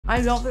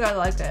I don't think I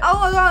like it.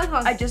 Oh my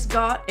god. I just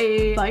got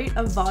a bite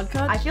of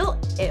vodka. I feel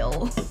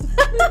ill.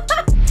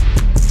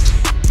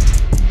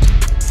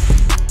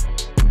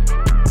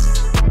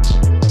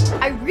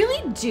 I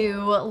really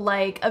do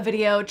like a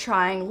video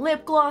trying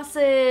lip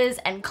glosses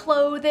and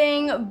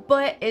clothing,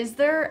 but is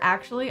there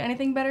actually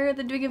anything better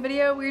than doing a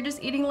video where you're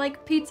just eating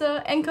like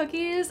pizza and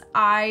cookies?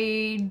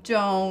 I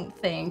don't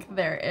think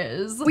there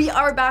is. We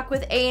are back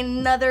with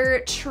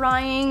another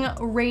trying,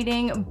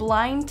 rating,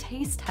 blind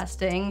taste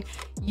testing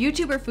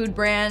YouTuber food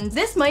brand.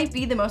 This might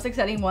be the most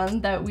exciting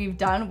one that we've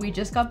done. We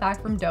just got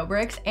back from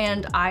Doughbrik's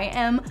and I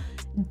am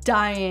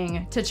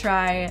dying to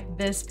try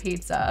this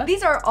pizza.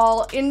 These are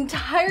all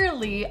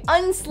entirely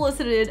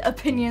unsolicited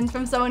opinions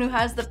from someone who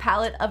has the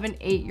palate of an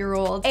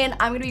 8-year-old, and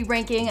I'm gonna be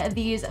ranking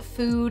these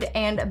food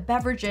and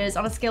beverages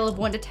on a scale of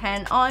 1 to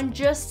 10 on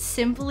just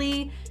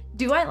simply,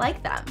 do I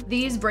like them?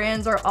 These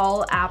brands are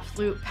all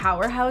absolute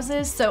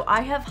powerhouses, so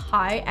I have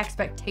high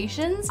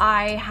expectations.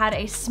 I had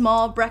a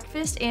small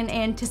breakfast in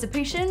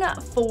anticipation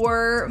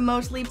for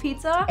mostly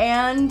pizza,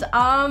 and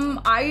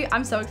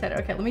I'm so excited.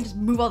 Okay, let me just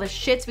move all this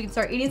shit so we can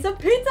start eating some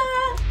pizza.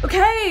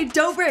 Okay,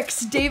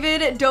 Doughbrik's.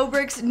 David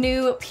Dobrik's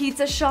new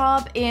pizza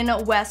shop in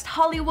West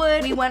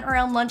Hollywood. We went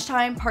around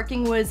lunchtime.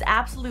 Parking was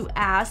absolute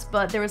ass,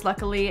 but there was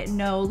luckily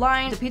no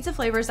line. The pizza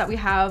flavors that we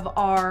have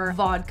are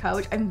vodka,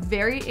 which I'm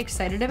very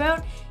excited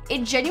about.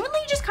 It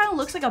genuinely just kind of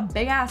looks like a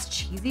big ass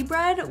cheesy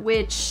bread,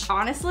 which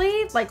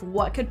honestly, like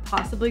what could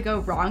possibly go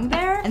wrong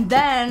there? And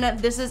then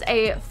this is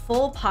a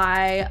full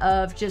pie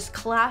of just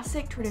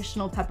classic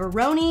traditional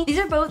pepperoni. These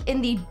are both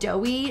in the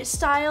doughy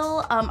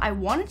style. I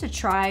wanted to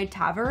try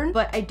Tavern,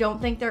 but I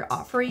don't think they're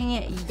offering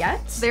it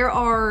yet. There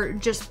are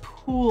just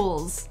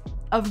pools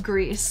of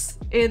grease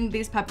in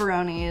these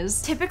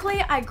pepperonis.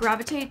 Typically, I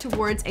gravitate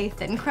towards a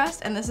thin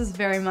crust, and this is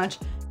very much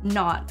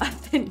not a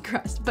thin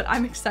crust, but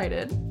I'm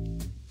excited.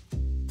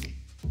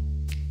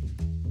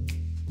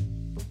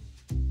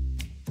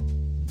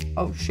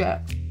 Oh shit.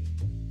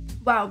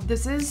 Wow,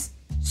 this is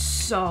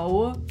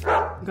so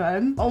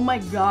good. Oh my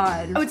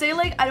god. I would say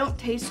like I don't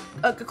taste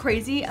a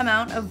crazy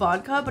amount of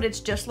vodka, but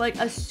it's just like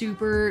a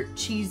super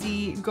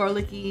cheesy,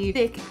 garlicky,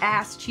 thick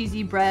ass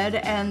cheesy bread,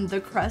 and the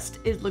crust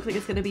looks like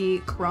it's gonna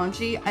be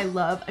crunchy. I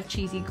love a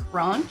cheesy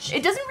crunch.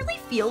 It doesn't really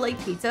feel like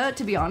pizza,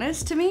 to be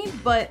honest, to me,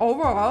 but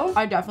overall,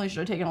 I definitely should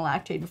have taken a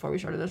lactate before we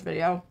started this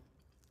video.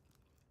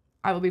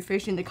 I will be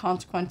facing the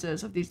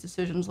consequences of these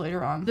decisions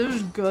later on. This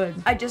is good.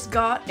 I just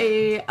got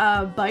a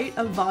bite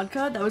of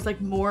vodka that was like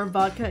more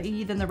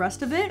vodka-y than the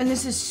rest of it. And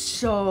this is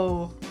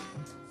so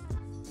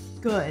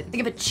good.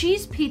 Think of a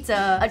cheese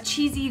pizza, a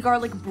cheesy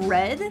garlic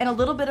bread, and a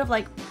little bit of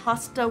like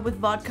pasta with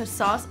vodka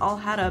sauce all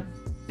had a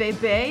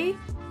bebe.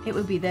 It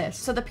would be this.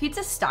 So the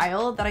pizza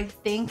style that I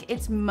think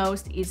it's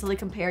most easily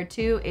compared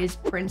to is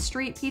Prince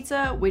Street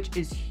Pizza, which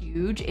is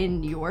huge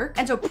in New York.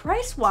 And so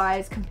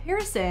price-wise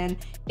comparison,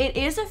 it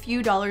is a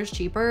few dollars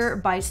cheaper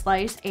by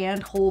slice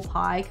and whole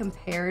pie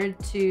compared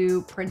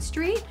to Prince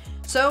Street.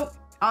 So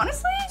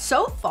honestly,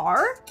 so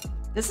far,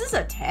 this is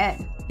a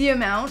 10. The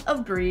amount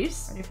of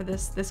grease, ready for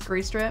this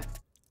grease drip?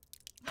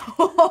 Good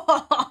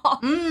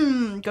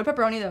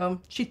pepperoni though,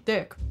 she's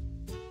thick.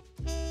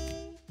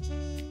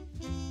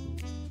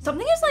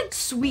 Something is like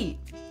sweet.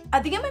 I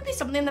think it might be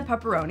something in the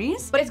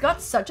pepperonis, but it's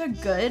got such a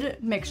good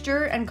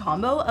mixture and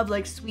combo of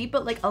like sweet,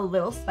 but like a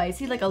little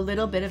spicy, like a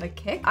little bit of a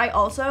kick. I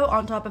also,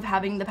 on top of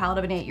having the palate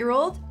of an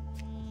 8-year-old,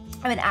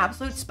 I'm an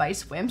absolute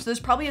spice whim. So this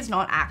probably is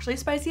not actually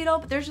spicy at all,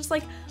 but there's just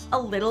like a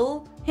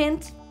little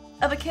hint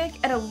of a kick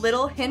and a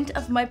little hint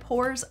of my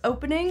pores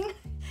opening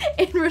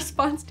in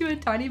response to a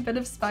tiny bit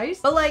of spice.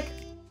 But like,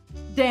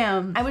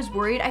 damn, I was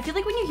worried. I feel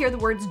like when you hear the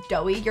words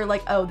doughy, you're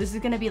like, oh, this is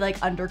gonna be like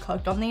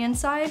undercooked on the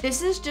inside.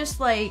 This is just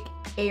like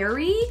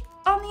airy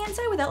on the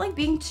inside without like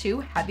being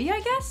too heavy, I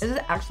guess. This is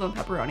excellent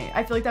pepperoni.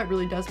 I feel like that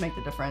really does make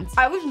the difference.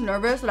 I was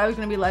nervous that I was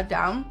gonna be let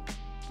down,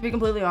 to be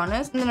completely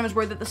honest. And then I was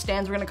worried that the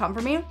stands were gonna come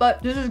for me,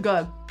 but this is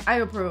good. I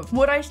approve.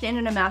 Would I stand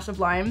in a massive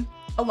line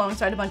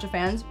alongside a bunch of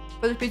fans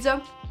for this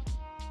pizza?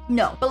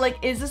 No, but like,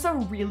 is this a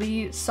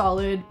really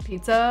solid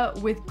pizza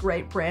with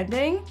great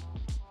branding?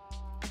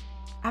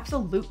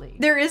 Absolutely.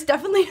 There is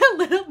definitely a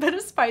little bit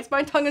of spice.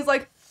 My tongue is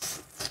like,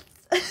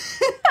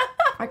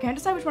 I can't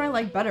decide which one I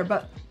like better,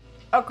 but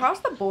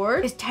across the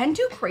board, is 10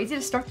 too crazy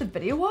to start the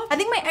video off? I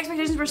think my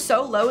expectations were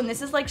so low and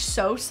this is like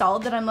so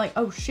solid that I'm like,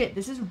 oh shit,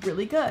 this is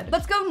really good.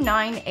 Let's go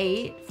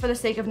 9-8 for the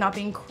sake of not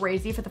being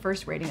crazy for the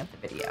first rating of the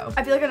video.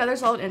 I feel like another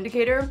solid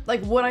indicator,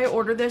 like would I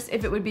order this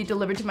if it would be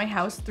delivered to my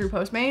house through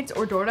Postmates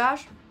or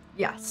DoorDash?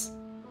 Yes.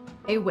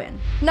 A win.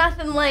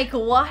 Nothing like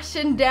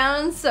washing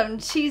down some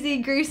cheesy,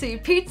 greasy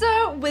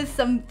pizza with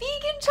some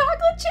vegan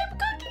chocolate chip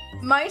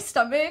cookies. My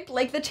stomach,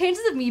 like the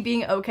chances of me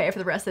being okay for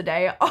the rest of the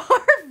day are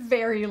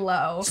very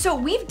low. So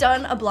we've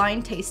done a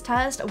blind taste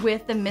test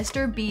with the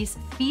Mr. Beast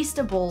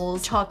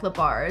Feastables chocolate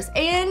bars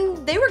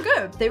and they were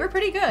good. They were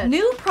pretty good.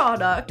 New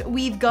product,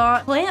 we've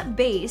got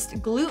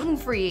plant-based,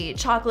 gluten-free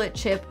chocolate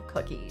chip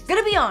cookies.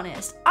 Gonna be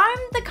honest, I'm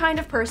the kind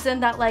of person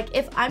that like,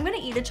 if I'm gonna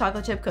eat a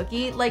chocolate chip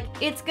cookie, like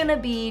it's gonna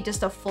be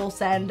just a full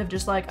send of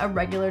just like a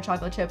regular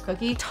chocolate chip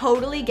cookie.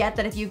 Totally get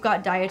that if you've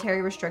got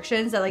dietary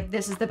restrictions that like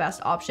this is the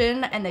best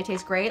option and they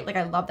taste great. Like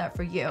I love that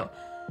for you.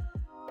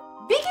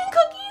 Vegan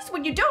cookies,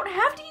 when you don't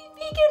have to eat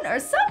vegan, are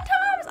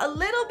sometimes a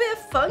little bit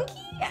funky.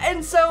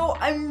 And so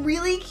I'm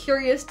really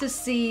curious to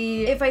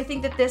see if I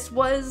think that this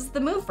was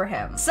the move for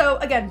him. So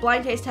again,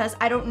 blind taste test,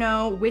 I don't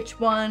know which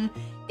one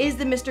is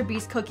the Mr.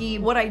 Beast cookie.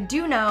 What I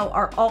do know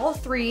are all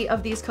 3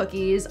 of these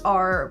cookies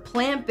are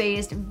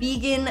plant-based,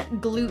 vegan,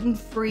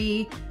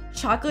 gluten-free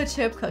chocolate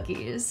chip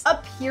cookies.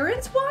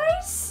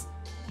 Appearance-wise,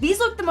 these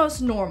look the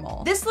most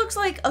normal. This looks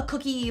like a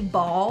cookie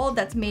ball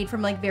that's made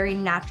from like very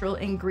natural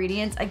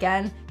ingredients.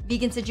 Again,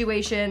 vegan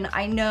situation.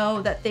 I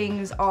know that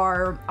things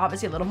are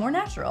obviously a little more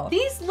natural.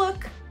 These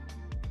look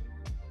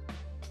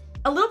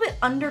a little bit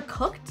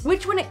undercooked,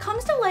 which when it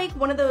comes to like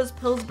one of those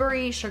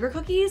Pillsbury sugar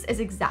cookies is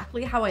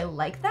exactly how I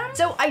like them.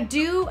 So I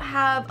do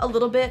have a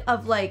little bit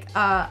of like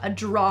a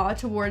draw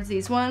towards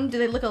these ones. Do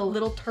they look a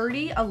little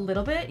turdy? A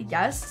little bit,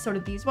 yes, so do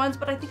these ones,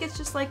 but I think it's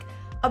just like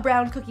a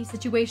brown cookie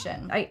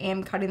situation. I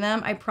am cutting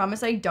them. I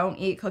promise I don't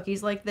eat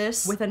cookies like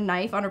this with a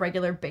knife on a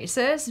regular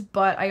basis,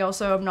 but I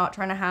also am not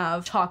trying to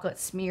have chocolate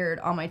smeared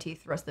on my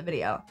teeth the rest of the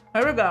video.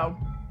 Here we go.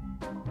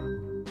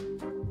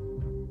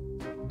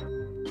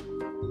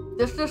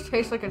 This just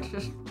tastes like it's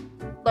just,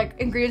 like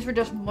ingredients were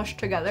just mushed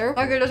together.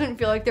 Like it doesn't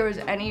feel like there was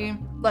any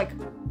like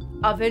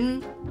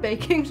oven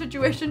baking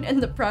situation in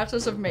the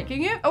process of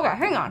making it. Okay,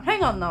 hang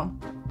on though.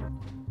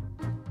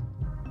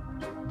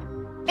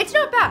 It's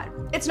not bad.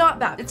 It's not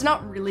bad. It's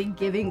not really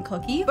giving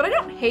cookie, but I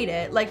don't hate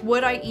it. Like,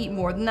 would I eat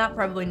more than that?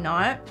 Probably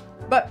not,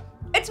 but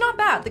it's not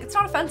bad. Like, it's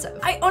not offensive.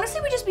 I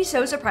honestly would just be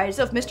so surprised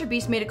if Mr.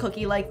 Beast made a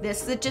cookie like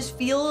this that just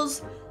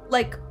feels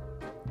like,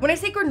 when I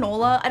say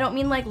granola, I don't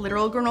mean like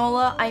literal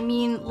granola. I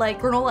mean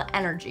like granola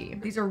energy.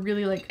 These are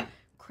really like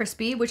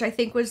crispy, which I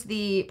think was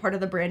the part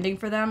of the branding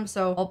for them.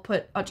 So I'll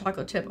put a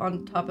chocolate chip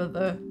on top of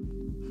the,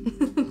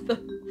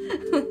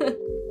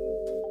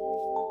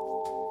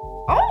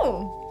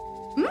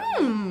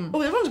 Oh,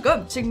 this one's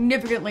good.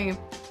 Significantly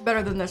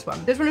better than this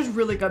one. This one is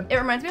really good. It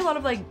reminds me a lot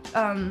of like,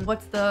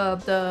 what's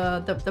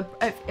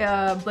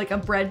like a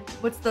bread,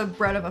 what's the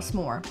bread of a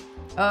s'more?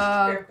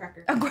 Graham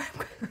cracker. A graham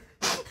cracker.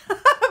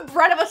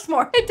 Bread of a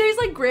s'more. It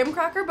tastes like graham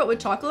cracker, but with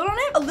chocolate on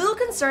it. A little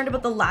concerned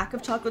about the lack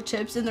of chocolate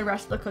chips in the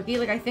rest of the cookie.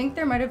 Like I think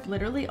there might have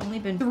literally only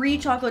been 3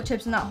 chocolate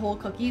chips in that whole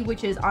cookie,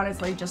 which is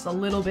honestly just a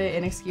little bit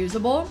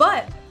inexcusable.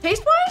 But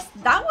taste-wise,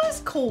 that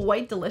was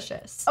quite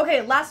delicious.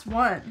 Okay, last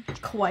one.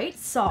 Quite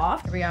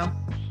soft. Here we go.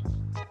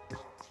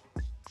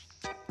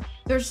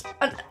 There's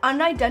an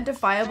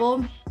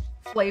unidentifiable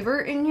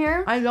flavor in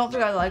here. I don't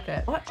think I like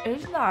it. What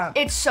is that?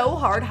 It's so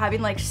hard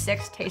having like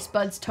 6 taste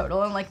buds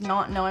total and like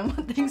not knowing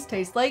what things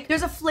taste like.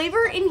 There's a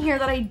flavor in here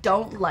that I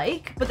don't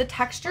like, but the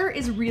texture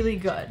is really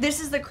good. This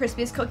is the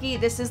crispiest cookie.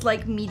 This is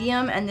like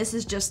medium, and this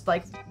is just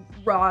like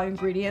raw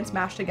ingredients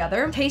mashed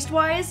together.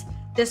 Taste-wise,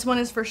 this one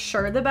is for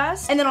sure the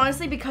best. And then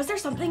honestly, because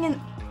there's something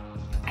in,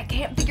 I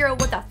can't figure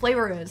out what that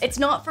flavor is. It's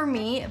not for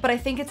me, but I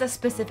think it's a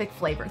specific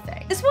flavor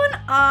thing. This one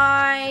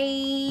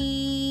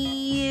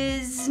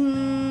is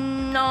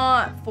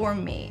not for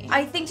me.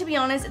 I think, to be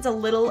honest, it's a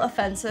little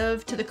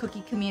offensive to the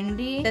cookie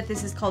community that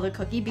this is called a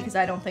cookie, because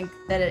I don't think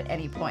that at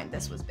any point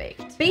this was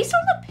baked. Based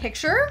on the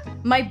picture,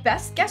 my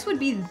best guess would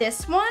be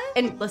this one.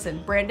 And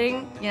listen,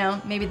 branding, you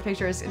know, maybe the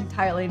picture is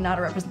entirely not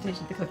a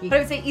representation of the cookie, but I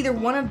would say either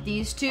one of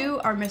these 2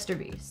 are Mr.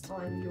 Beast.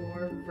 On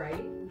your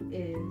right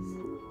is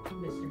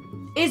Mr.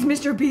 Beast. Is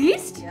Mr.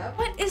 Beast? Yep.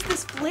 What is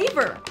this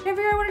flavor? Can't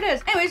figure out what it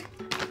is. Anyways,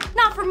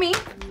 not for me,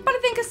 but I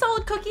think a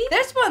solid cookie.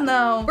 This one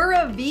though, for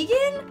a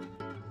vegan,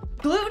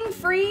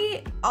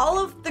 gluten-free,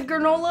 all of the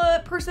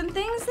granola person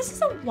things, this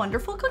is a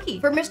wonderful cookie.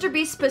 For Mr.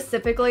 Beast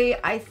specifically,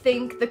 I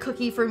think the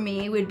cookie for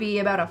me would be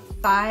about a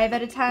 5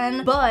 out of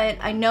 10, but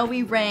I know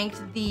we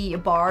ranked the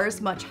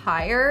bars much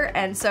higher,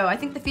 and so I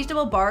think the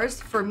Feastable bars,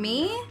 for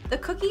me, the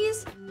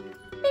cookies,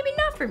 maybe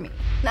not for me.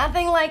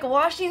 Nothing like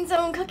washing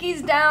some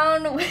cookies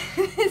down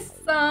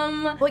with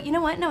some, well, you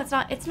know what? No, it's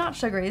not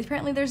sugary.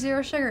 Apparently there's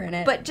 0 sugar in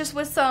it, but just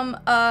with some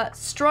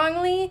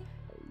strongly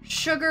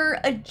sugar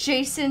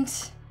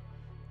adjacent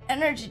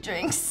energy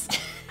drinks.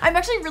 I'm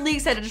actually really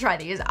excited to try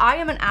these. I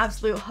am an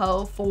absolute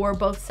hoe for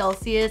both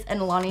Celsius and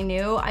Alani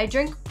Nu. I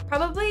drink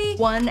probably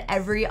one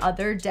every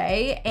other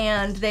day,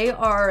 and they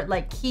are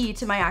like key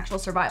to my actual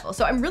survival.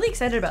 So I'm really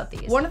excited about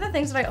these. One of the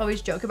things that I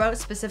always joke about,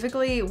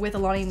 specifically with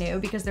Alani Nu,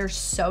 because they're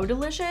so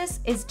delicious,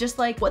 is just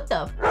like, what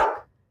the f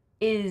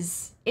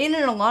is in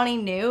an Alani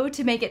Nu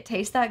to make it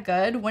taste that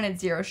good when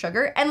it's 0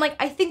 sugar? And like,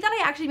 I think that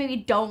I actually maybe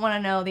don't want to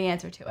know the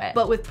answer to it.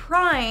 But with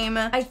Prime,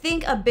 I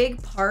think a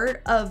big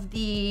part of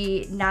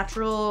the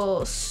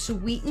natural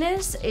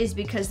sweetness is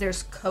because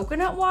there's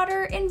coconut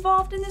water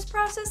involved in this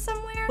process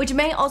somewhere, which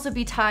may also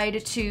be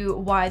tied to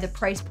why the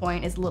price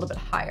point is a little bit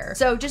higher.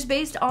 So just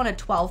based on a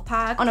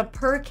 12-pack, on a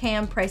per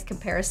can price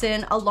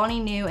comparison, Alani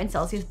Nu and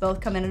Celsius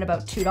both come in at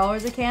about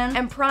 $2 a can,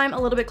 and Prime a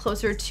little bit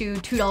closer to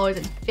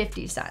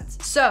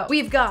 $2.50. So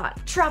we've got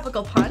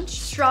tropical punch,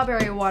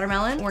 strawberry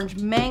watermelon, orange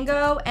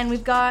mango, and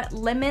we've got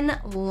lemon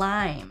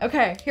lime.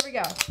 Okay, here we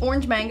go.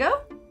 Orange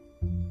mango.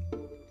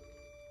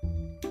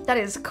 That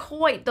is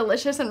quite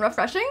delicious and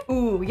refreshing.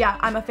 Ooh, yeah,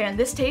 I'm a fan.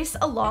 This tastes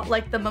a lot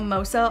like the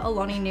mimosa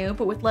Alani Nu,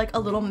 but with like a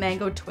little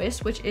mango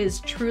twist, which is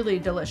truly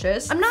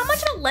delicious. I'm not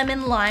much of a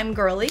lemon lime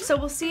girly, so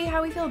we'll see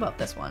how we feel about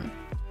this one.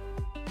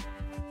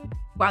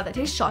 Wow, that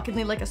tastes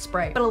shockingly like a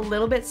Sprite, but a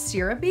little bit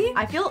syrupy.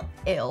 I feel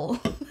ill.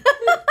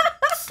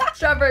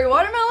 Strawberry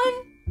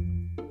watermelon.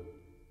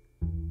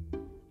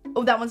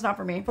 Oh, that one's not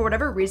for me. For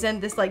whatever reason,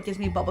 this like gives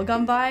me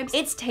bubblegum vibes.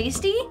 It's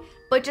tasty,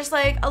 but just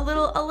like a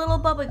little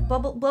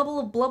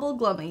bubble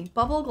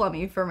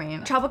glummy for me.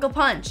 Tropical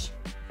punch.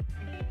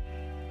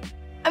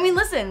 I mean,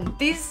 listen,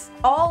 these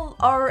all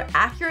are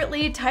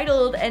accurately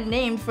titled and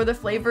named for the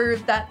flavor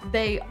that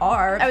they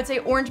are. I would say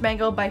orange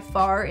mango by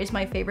far is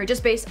my favorite,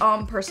 just based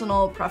on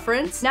personal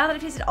preference. Now that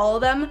I've tasted all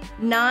of them,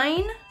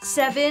 9,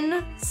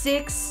 7,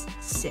 6,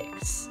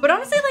 6. But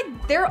honestly,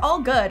 like, they're all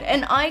good.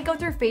 And I go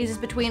through phases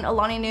between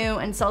Alani Nu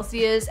and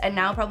Celsius, and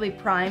now probably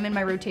Prime in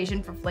my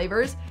rotation for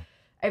flavors.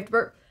 I have to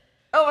burp.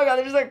 Oh my god,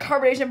 there's a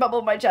carbonation bubble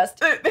in my chest.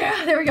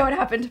 There we go, it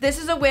happened. This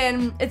is a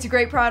win. It's a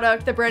great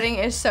product. The branding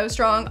is so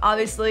strong.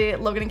 Obviously,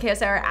 Logan and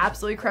KSI are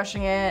absolutely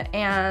crushing it,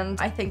 and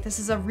I think this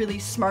is a really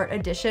smart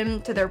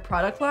addition to their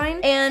product line.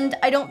 And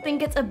I don't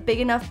think it's a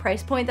big enough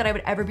price point that I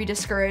would ever be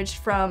discouraged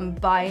from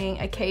buying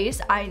a case.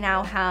 I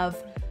now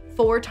have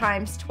 4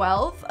 times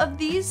 12 of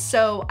these,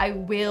 so I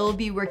will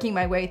be working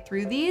my way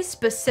through these,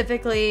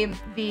 specifically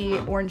the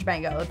orange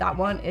mango. That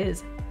one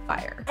is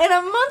fire. And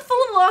a month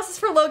full of losses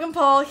for Logan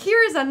Paul.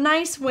 Here is a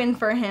nice win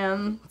for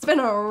him. It's been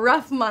a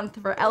rough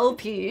month for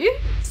LP.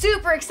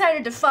 Super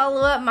excited to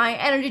follow up my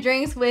energy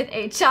drinks with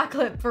a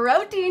chocolate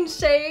protein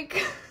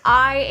shake.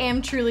 I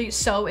am truly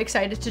so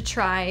excited to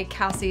try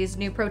Cassie's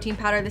new protein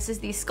powder. This is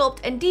the Sculpt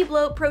and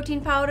Debloat protein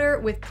powder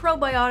with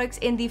probiotics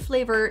in the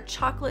flavor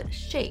chocolate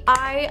shake.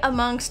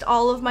 Amongst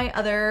all of my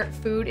other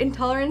food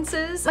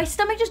intolerances, my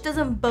stomach just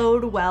doesn't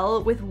bode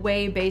well with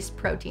whey-based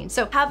protein.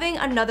 So having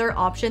another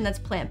option that's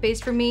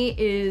plant-based for me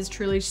is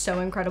truly so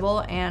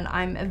incredible, and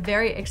I'm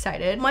very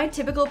excited. My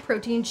typical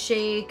protein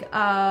shake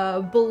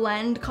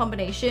blend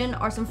combination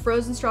are some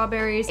frozen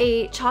strawberries,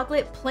 a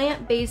chocolate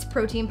plant-based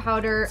protein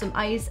powder, some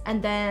ice,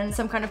 and then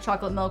some kind of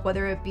chocolate milk,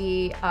 whether it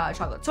be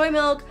chocolate soy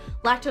milk,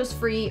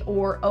 lactose-free,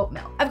 or oat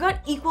milk. I've got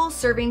equal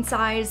serving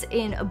size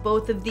in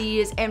both of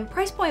these, and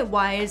price point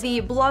wise, the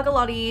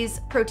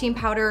Blogilates protein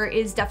powder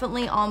is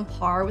definitely on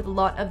par with a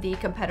lot of the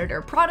competitor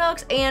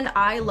products, and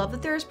I love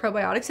that there's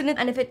probiotics in it,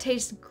 and if it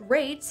tastes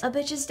great, a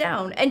bitch is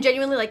down. And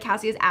genuinely, like,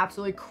 Cassie is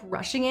absolutely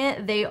crushing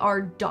it. They are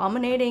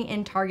dominating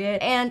in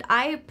Target, and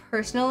I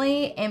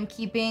personally am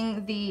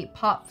keeping the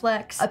Pop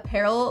Flex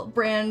apparel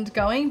brand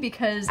going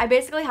because I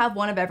basically have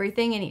one of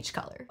everything in each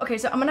color. Okay,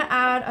 so I'm gonna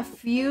add a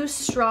few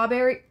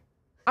strawberries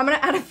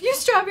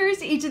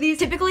to each of these.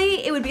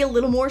 Typically, it would be a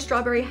little more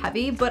strawberry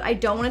heavy, but I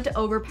don't want it to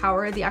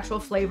overpower the actual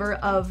flavor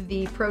of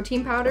the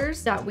protein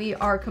powders that we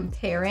are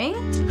comparing.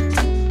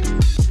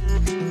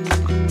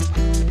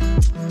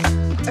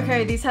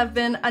 Okay, these have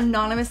been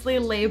anonymously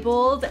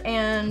labeled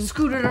and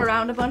scooted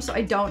around a bunch, so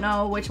I don't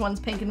know which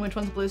one's pink and which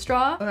one's blue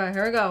straw. Okay,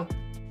 here we go.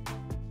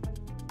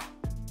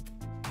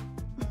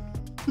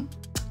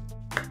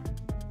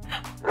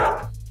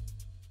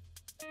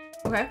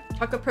 Okay,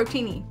 chocolate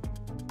protein-y.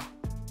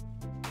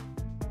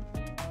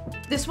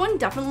 This one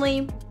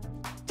definitely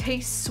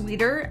tastes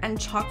sweeter and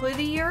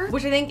chocolatey-er,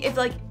 which I think if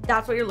like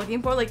that's what you're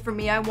looking for, like for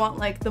me, I want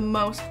like the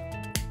most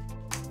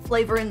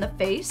flavor in the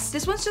face.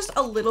 This one's just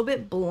a little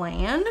bit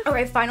bland.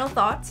 Okay, final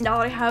thoughts, now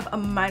that I have a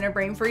minor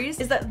brain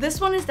freeze, is that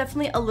this one is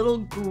definitely a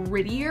little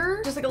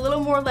grittier, just like a little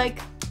more like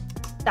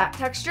that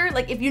texture.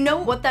 Like if you know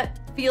what that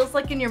feels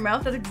like in your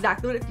mouth, that's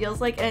exactly what it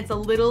feels like, and it's a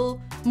little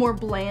more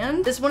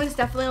bland. This one is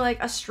definitely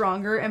like a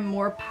stronger and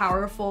more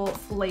powerful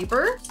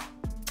flavor.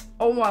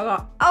 Oh my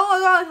god. Oh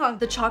my god.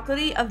 The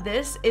chocolatey of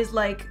this is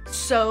like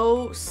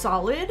so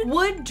solid.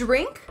 Would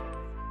drink,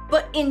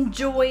 but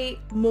enjoy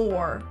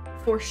more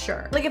for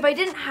sure. Like if I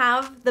didn't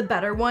have the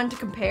better one to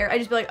compare, I'd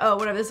just be like, oh,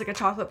 whatever, this is like a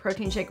chocolate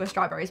protein shake with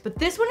strawberries. But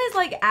this one is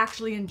like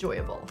actually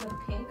enjoyable. The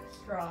pink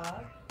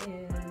straw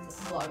is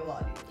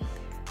Blogilates.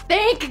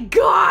 Thank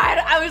God!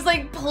 I was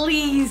like,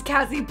 please,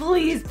 Cassie,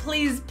 please,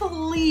 please,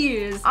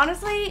 please.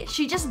 Honestly,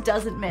 she just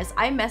doesn't miss.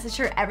 I message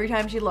her every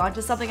time she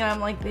launches something and I'm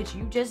like, bitch,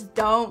 you just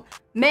don't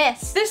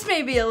miss. This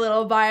may be a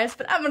little biased,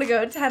 but I'm gonna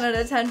go 10 out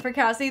of 10 for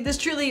Cassie. This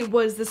truly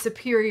was the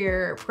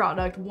superior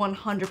product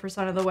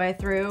 100% of the way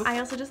through. I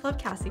also just love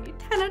Cassie,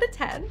 10 out of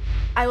 10.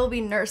 I will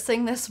be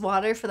nursing this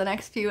water for the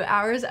next few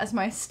hours as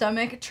my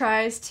stomach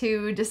tries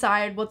to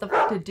decide what the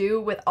fuck to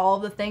do with all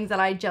the things that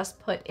I just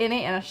put in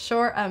it in a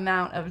short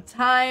amount of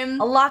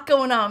time. A lot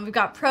going on. We've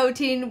got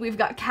protein, we've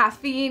got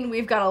caffeine,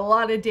 we've got a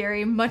lot of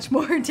dairy, much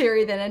more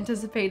dairy than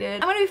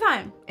anticipated. I'm gonna be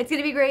fine. It's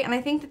gonna be great, and I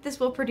think that this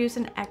will produce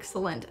an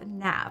excellent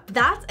nap.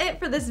 that's it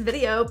for this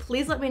video.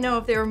 Please let me know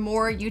if there are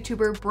more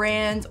YouTuber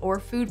brands or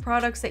food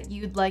products that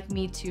you'd like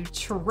me to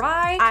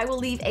try. I will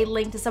leave a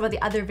link to some of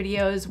the other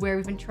videos where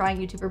we've been trying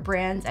YouTuber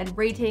brands and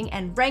rating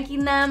and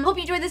ranking them. Hope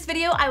you enjoyed this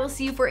video. I will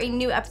see you for a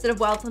new episode of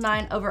Wild Till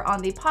 9 over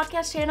on the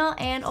podcast channel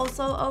and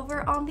also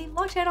over on the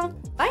vlog channel.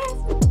 Bye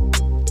guys!